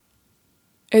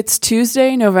It's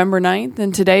Tuesday, November 9th,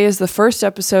 and today is the first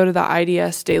episode of the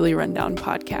IDS Daily Rundown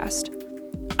podcast.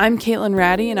 I'm Caitlin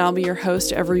Ratty, and I'll be your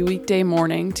host every weekday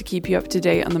morning to keep you up to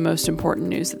date on the most important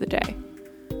news of the day.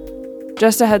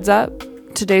 Just a heads up,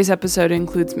 today's episode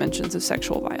includes mentions of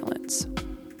sexual violence.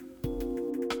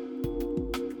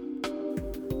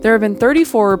 There have been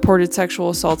 34 reported sexual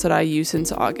assaults at IU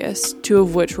since August, 2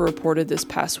 of which were reported this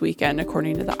past weekend,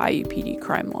 according to the IUPD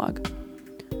crime log.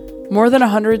 More than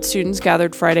 100 students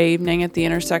gathered Friday evening at the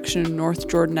intersection of North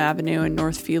Jordan Avenue and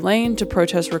Northview Lane to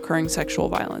protest recurring sexual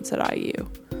violence at IU.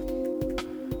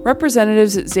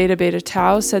 Representatives at Zeta Beta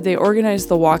Tau said they organized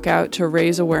the walkout to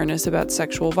raise awareness about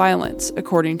sexual violence,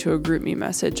 according to a GroupMe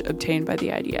message obtained by the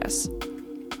IDS.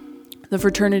 The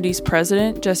fraternity's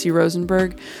president, Jesse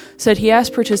Rosenberg, said he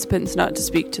asked participants not to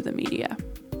speak to the media.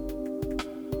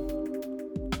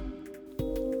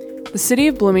 The City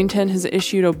of Bloomington has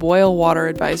issued a boil water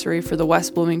advisory for the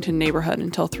West Bloomington neighborhood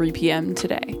until 3 p.m.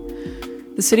 today.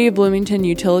 The City of Bloomington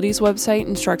Utilities website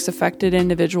instructs affected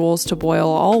individuals to boil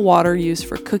all water used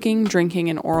for cooking, drinking,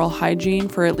 and oral hygiene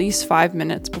for at least 5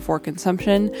 minutes before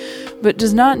consumption, but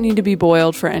does not need to be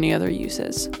boiled for any other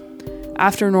uses.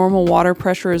 After normal water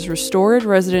pressure is restored,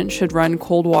 residents should run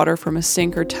cold water from a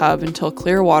sink or tub until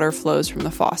clear water flows from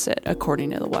the faucet,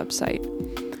 according to the website.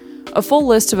 A full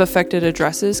list of affected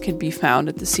addresses can be found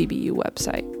at the CBU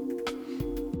website.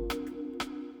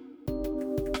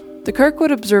 The Kirkwood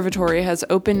Observatory has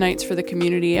open nights for the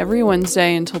community every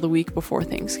Wednesday until the week before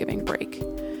Thanksgiving break.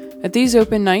 At these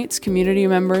open nights, community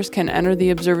members can enter the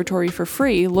observatory for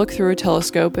free, look through a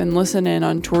telescope, and listen in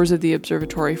on tours of the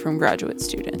observatory from graduate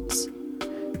students.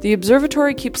 The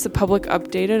observatory keeps the public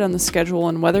updated on the schedule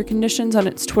and weather conditions on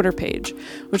its Twitter page,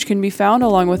 which can be found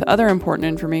along with other important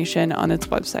information on its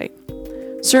website.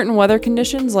 Certain weather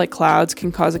conditions, like clouds,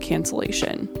 can cause a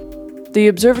cancellation. The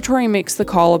observatory makes the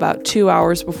call about 2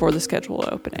 hours before the scheduled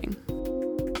opening.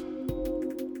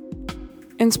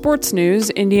 In sports news,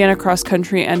 Indiana cross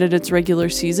country ended its regular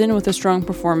season with a strong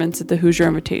performance at the Hoosier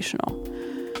Invitational.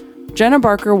 Jenna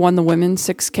Barker won the women's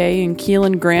 6K and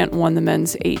Keelan Grant won the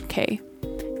men's 8K.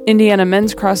 Indiana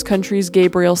men's cross country's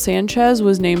Gabriel Sanchez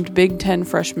was named Big Ten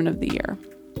Freshman of the Year.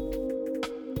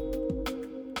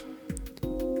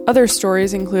 Other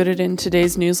stories included in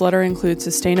today's newsletter include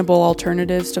sustainable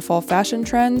alternatives to fall fashion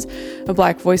trends, a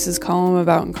Black Voices column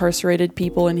about incarcerated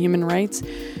people and human rights,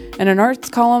 and an arts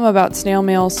column about Snail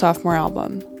Mail's sophomore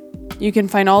album. You can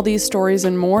find all these stories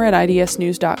and more at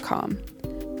idsnews.com.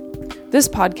 This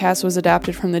podcast was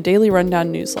adapted from the Daily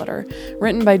Rundown newsletter,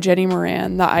 written by Jenny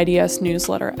Moran, the IDS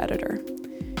newsletter editor.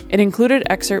 It included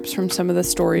excerpts from some of the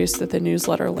stories that the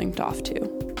newsletter linked off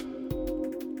to.